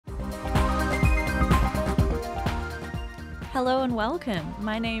Hello and welcome.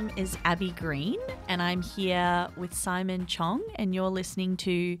 My name is Abby Green and I'm here with Simon Chong and you're listening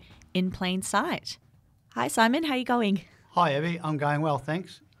to In Plain Sight. Hi Simon, how are you going? Hi Abby, I'm going well,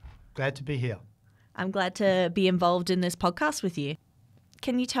 thanks. Glad to be here. I'm glad to be involved in this podcast with you.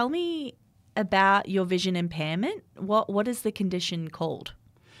 Can you tell me about your vision impairment? What is the condition called?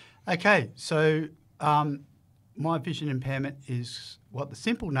 Okay, so my vision impairment is what the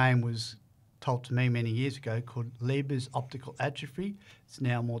simple name was told to me many years ago, called Leber's optical atrophy. It's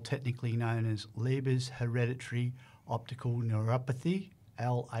now more technically known as Leber's hereditary optical neuropathy,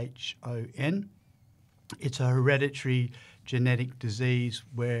 LHON. It's a hereditary genetic disease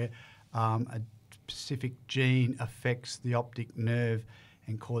where a specific gene affects the optic nerve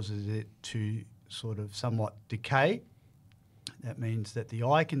and causes it to sort of somewhat decay. That means that the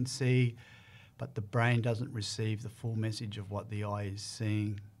eye can see, but the brain doesn't receive the full message of what the eye is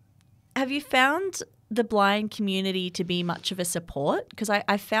seeing. Have you found the blind community to be much of a support? Because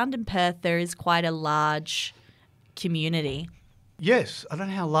I found in Perth there is quite a large community. Yes, I don't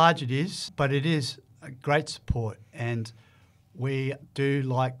know how large it is, but it is a great support, and we do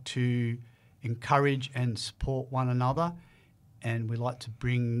like to encourage and support one another, and we like to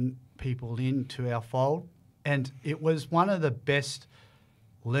bring people into our fold. And it was one of the best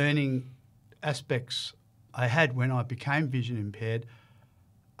learning aspects I had when I became vision impaired,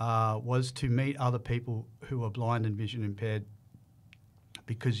 was to meet other people who are blind and vision impaired,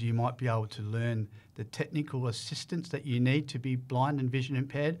 because you might be able to learn the technical assistance that you need to be blind and vision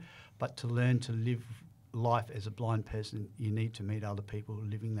impaired, but to learn to live life as a blind person, you need to meet other people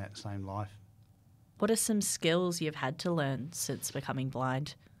living that same life. What are some skills you've had to learn since becoming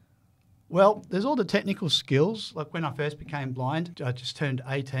blind? Well, there's all the technical skills. Like when I first became blind, I just turned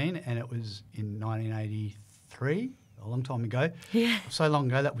 18 and it was in 1983, a long time ago. Yeah. So long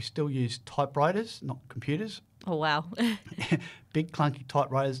ago that we still use typewriters, not computers. Oh, wow. Big clunky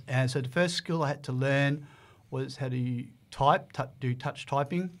typewriters. And so the first skill I had to learn was how to type, do touch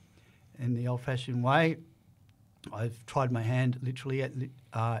typing in the old-fashioned way. I've tried my hand literally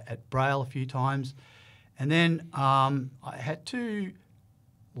at Braille a few times. And then I had to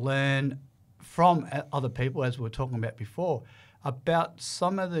learn from other people, as we were talking about before, about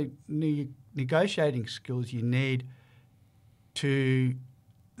some of the negotiating skills you need to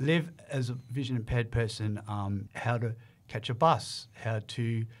live as a vision impaired person, how to catch a bus, how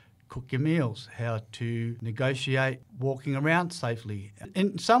to cook your meals, how to negotiate walking around safely.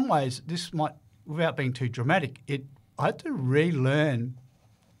 In some ways, this might, without being too dramatic, I had to relearn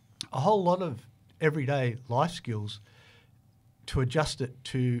a whole lot of everyday life skills to adjust it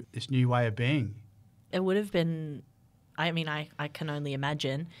to this new way of being. It would have been, I can only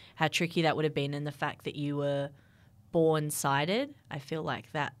imagine how tricky that would have been, and the fact that you were born sighted. I feel like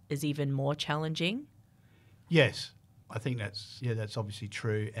that is even more challenging. Yes, I think that's obviously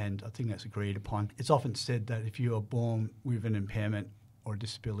true, and I think that's agreed upon. It's often said that if you are born with an impairment or a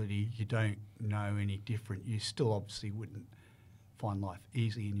disability, you don't know any different. You still obviously wouldn't find life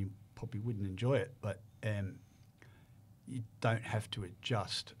easy and you probably wouldn't enjoy it, but you don't have to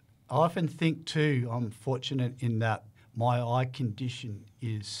adjust. I often think too, I'm fortunate in that my eye condition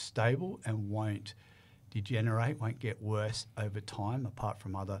is stable and won't degenerate, won't get worse over time, apart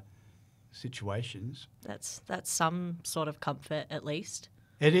from other situations. That's some sort of comfort, at least.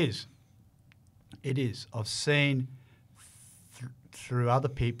 It is. It is. I've seen through other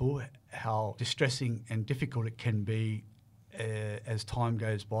people how distressing and difficult it can be as time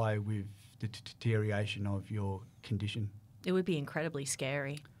goes by with the deterioration of your condition. It would be incredibly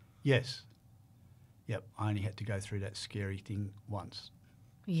scary. Yes. Yep. I only had to go through that scary thing once.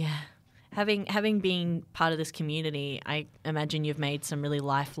 Yeah. Having been part of this community, I imagine you've made some really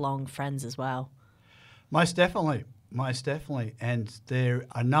lifelong friends as well. Most definitely. And there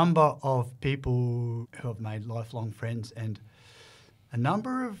are a number of people who have made lifelong friends, and a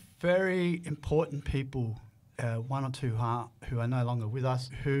number of very important people, one or two who are no longer with us,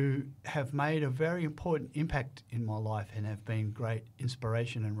 who have made a very important impact in my life and have been great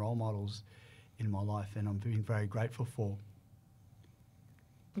inspiration and role models in my life, and I'm being very grateful for.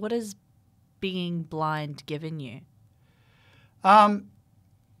 What has being blind given you?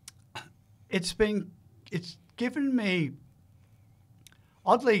 It's given me,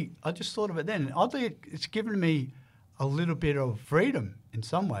 oddly, I just thought of it then, oddly it's given me a little bit of freedom in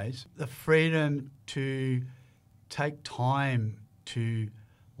some ways. The freedom to take time to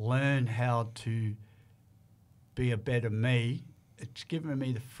learn how to be a better me. It's given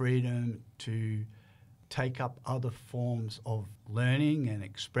me the freedom to take up other forms of learning and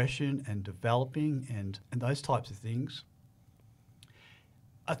expression and developing and those types of things.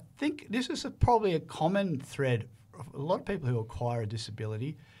 I think this is probably a common thread a lot of people who acquire a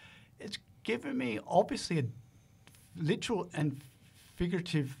disability, it's given me obviously a literal and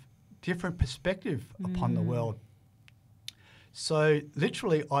figurative different perspective upon the world. So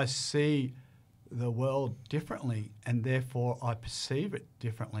literally I see the world differently, and therefore I perceive it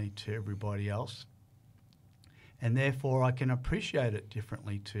differently to everybody else. And therefore I can appreciate it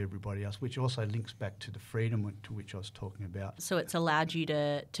differently to everybody else, which also links back to the freedom to which I was talking about. So it's allowed you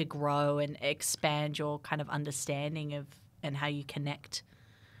to grow and expand your kind of understanding of and how you connect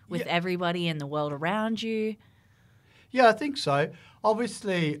with everybody in the world around you. Yeah, I think so.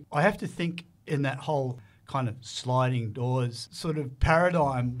 Obviously, I have to think in that whole kind of sliding doors sort of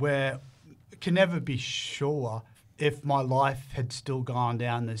paradigm where I can never be sure if my life had still gone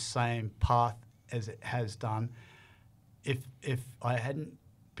down the same path as it has done if I hadn't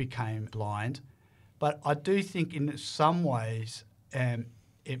became blind. But I do think in some ways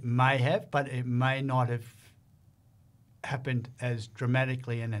it may have, but it may not have happened as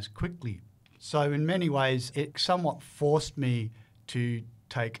dramatically and as quickly. So in many ways, it somewhat forced me to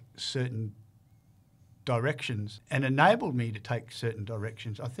take certain directions and enabled me to take certain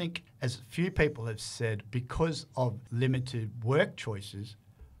directions. I think, as a few people have said, because of limited work choices,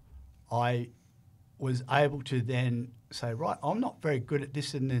 I was able to then say, right, I'm not very good at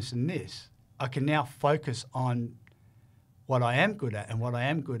this and this and this. I can now focus on what I am good at, and what I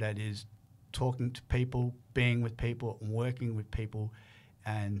am good at is talking to people, being with people, and working with people,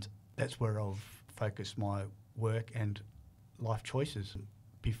 and that's where I've focused my work and life choices.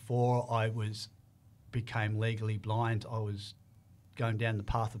 Before I became legally blind, I was going down the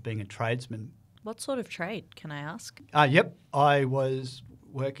path of being a tradesman. What sort of trade, can I ask? Yep, I was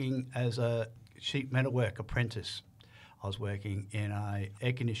working as a sheet metalwork apprentice. I was working in a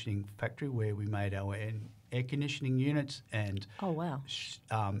air conditioning factory where we made our own air conditioning units, and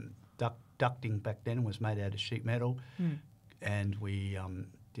ducting back then was made out of sheet metal, and we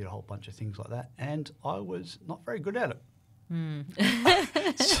did a whole bunch of things like that, and I was not very good at it.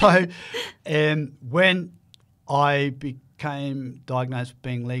 So when I became diagnosed with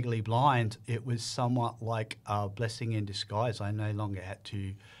being legally blind, it was somewhat like a blessing in disguise. I no longer had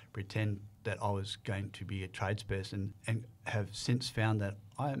to pretend that I was going to be a tradesperson, and have since found that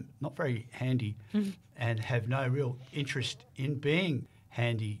I am not very handy and have no real interest in being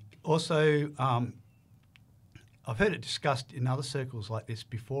handy. Also, I've heard it discussed in other circles like this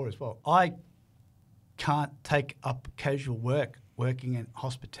before as well. I can't take up casual work, working in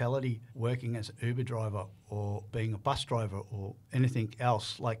hospitality, working as an Uber driver or being a bus driver or anything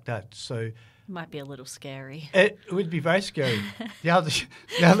else like that. So Might be a little scary. it would be very scary.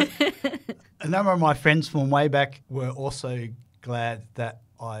 A number of my friends from way back were also glad that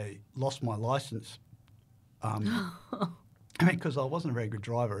I lost my licence, because I wasn't a very good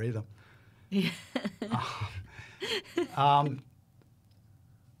driver either. Yeah.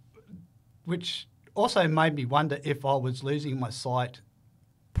 Which also made me wonder if I was losing my sight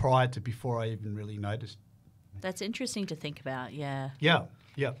prior to before I even really noticed. That's interesting to think about, yeah. Yeah.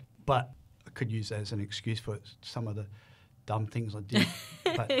 But I could use that as an excuse for some of the dumb things I did.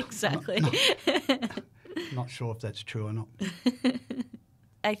 But exactly. Not sure if that's true or not.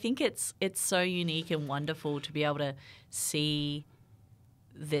 I think it's so unique and wonderful to be able to see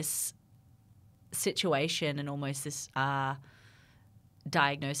this situation and almost this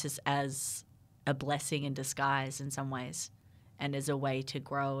diagnosis as a blessing in disguise in some ways, and as a way to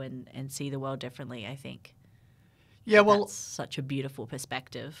grow and see the world differently, I think. Yeah, well, that's such a beautiful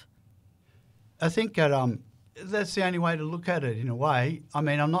perspective. I think that that's the only way to look at it in a way. I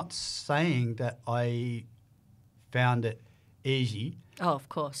mean, I'm not saying that I found it easy. Oh, of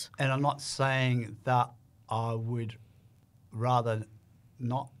course. And I'm not saying that I would rather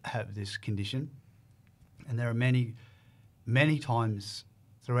not have this condition. And there are many, many times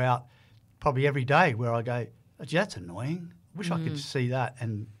throughout, probably every day, where I go, oh, gee, that's annoying. I wish I could see that.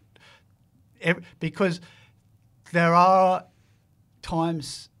 And because there are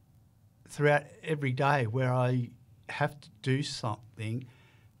times throughout every day where I have to do something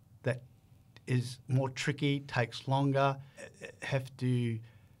that is more tricky, takes longer, have to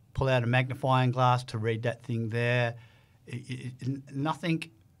pull out a magnifying glass to read that thing there.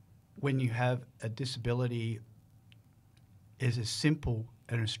 Nothing when you have a disability is as simple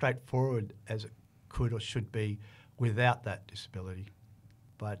and as straightforward as it could or should be without that disability.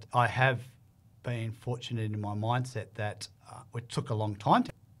 But I have been fortunate in my mindset that it took a long time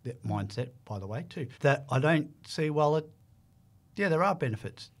to that mindset, by the way, too, that I don't see, there are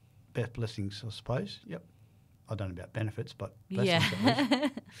benefits, blessings, I suppose. Yep. I don't know about benefits, but blessings at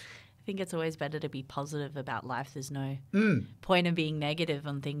least. I think it's always better to be positive about life. There's no point in being negative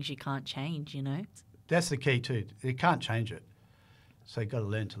on things you can't change, you know? That's the key too. You can't change it. So you've got to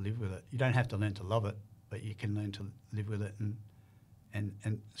learn to live with it. You don't have to learn to love it, but you can learn to live with it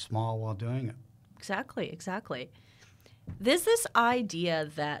and smile while doing it. Exactly. There's this idea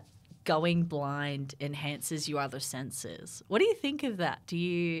that going blind enhances your other senses. What do you think of that?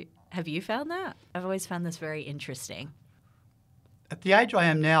 Have you found that? I've always found this very interesting. At the age I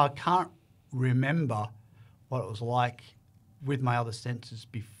am now, I can't remember what it was like with my other senses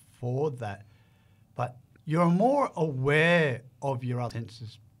before that. But you're more aware of your other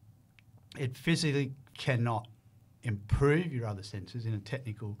senses. It physically cannot improve your other senses in a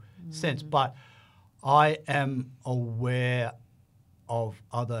technical sense, but I am aware of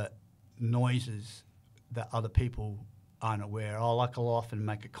other noises that other people aren't aware. I'll often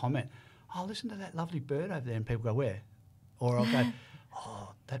make a comment, "Oh, listen to that lovely bird over there," and people go, "Where?" Or I'll go,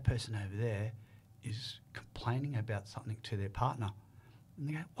 "Oh, that person over there is complaining about something to their partner." And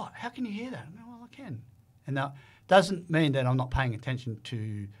they go, "What? How can you hear that?" I go, "Well, I can." And that doesn't mean that I'm not paying attention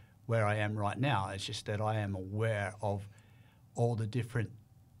to where I am right now. It's just that I am aware of all the different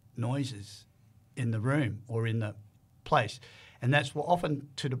noises in the room or in the place. And that's often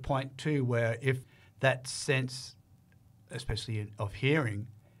to the point too where if that sense, especially of hearing,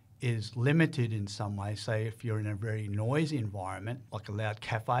 is limited in some way, say if you're in a very noisy environment, like a loud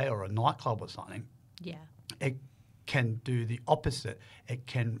cafe or a nightclub or something, it can do the opposite. It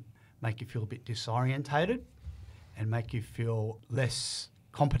can make you feel a bit disorientated and make you feel less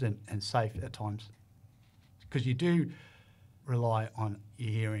competent and safe at times. Because you do rely on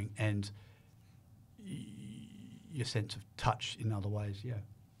your hearing and your sense of touch in other ways,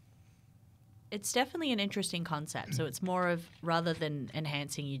 It's definitely an interesting concept. So it's more of, rather than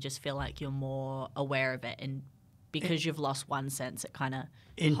enhancing, you just feel like you're more aware of it, and because you've lost one sense, it kind of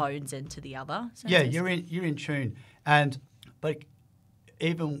hones into the other senses. Yeah, you're in tune. But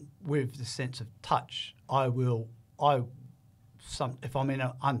even with the sense of touch, if I'm in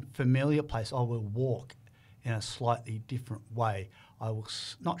an unfamiliar place, I will walk in a slightly different way. I will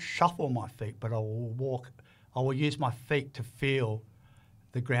not shuffle my feet, but I will use my feet to feel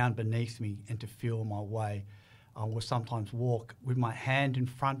the ground beneath me and to feel my way. I will sometimes walk with my hand in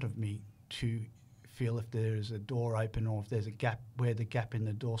front of me to feel if there is a door open or if there's a gap, where the gap in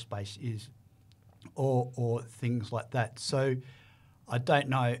the door space is, or things like that. So I don't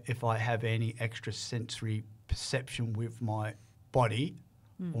know if I have any extra sensory perception with my body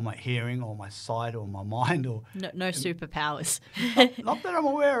or my hearing or my sight or my mind. Or No superpowers. not that I'm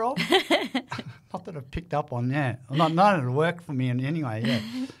aware of. Not that I've picked up on, None that'll work for me in any way,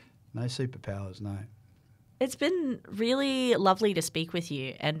 No superpowers, no. It's been really lovely to speak with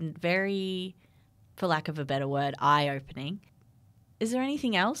you and very, for lack of a better word, eye-opening. Is there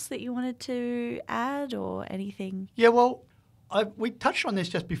anything else that you wanted to add or anything? Yeah, well, we touched on this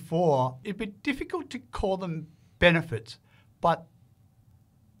just before. It'd be difficult to call them benefits, but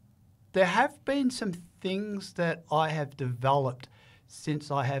there have been some things that I have developed since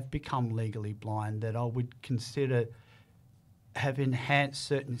I have become legally blind that I would consider have enhanced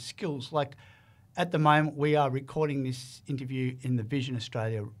certain skills. Like at the moment, we are recording this interview in the Vision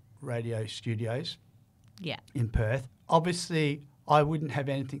Australia radio studios in Perth. Obviously, I wouldn't have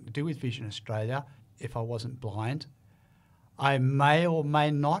anything to do with Vision Australia if I wasn't blind. I may or may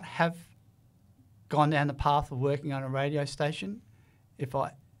not have gone down the path of working on a radio station if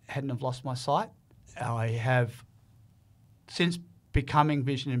I hadn't have lost my sight. I have, since becoming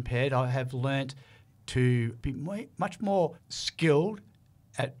vision impaired, I have learnt to be much more skilled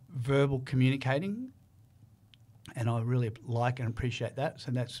at verbal communicating, and I really like and appreciate that.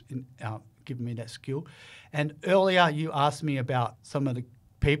 So that's given me that skill. And earlier you asked me about some of the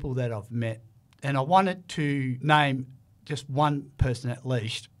people that I've met, and I wanted to name just one person at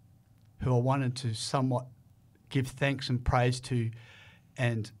least who I wanted to somewhat give thanks and praise to,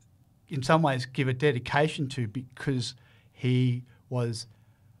 and in some ways give a dedication to, because he was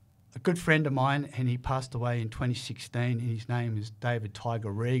a good friend of mine and he passed away in 2016, and his name is David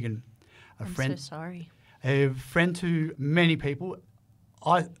Tiger Regan. I'm so sorry. A friend to many people.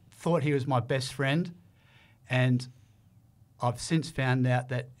 I thought he was my best friend, and I've since found out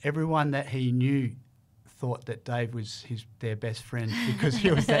that everyone that he knew thought that Dave was their best friend because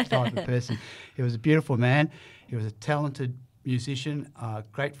he was that type of person. He was a beautiful man. He was a talented musician, a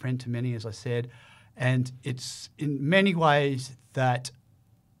great friend to many, as I said, and it's in many ways that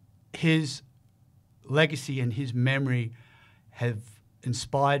his legacy and his memory have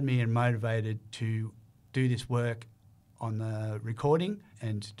inspired me and motivated to do this work on the recording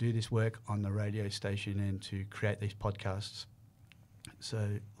and to do this work on the radio station and to create these podcasts.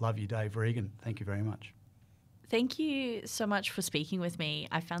 So love you, Dave Regan. Thank you very much. Thank you so much for speaking with me.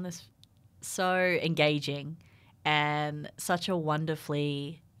 I found this so engaging and such a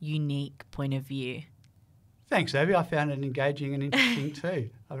wonderfully unique point of view. Thanks, Abby. I found it engaging and interesting too.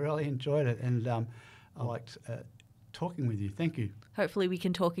 I really enjoyed it, and I liked talking with you. Thank you. Hopefully we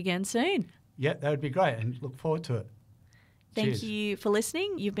can talk again soon. Yeah, that would be great, and look forward to it. Thank you for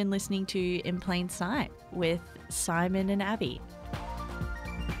listening. You've been listening to In Plain Sight with Simon and Abby.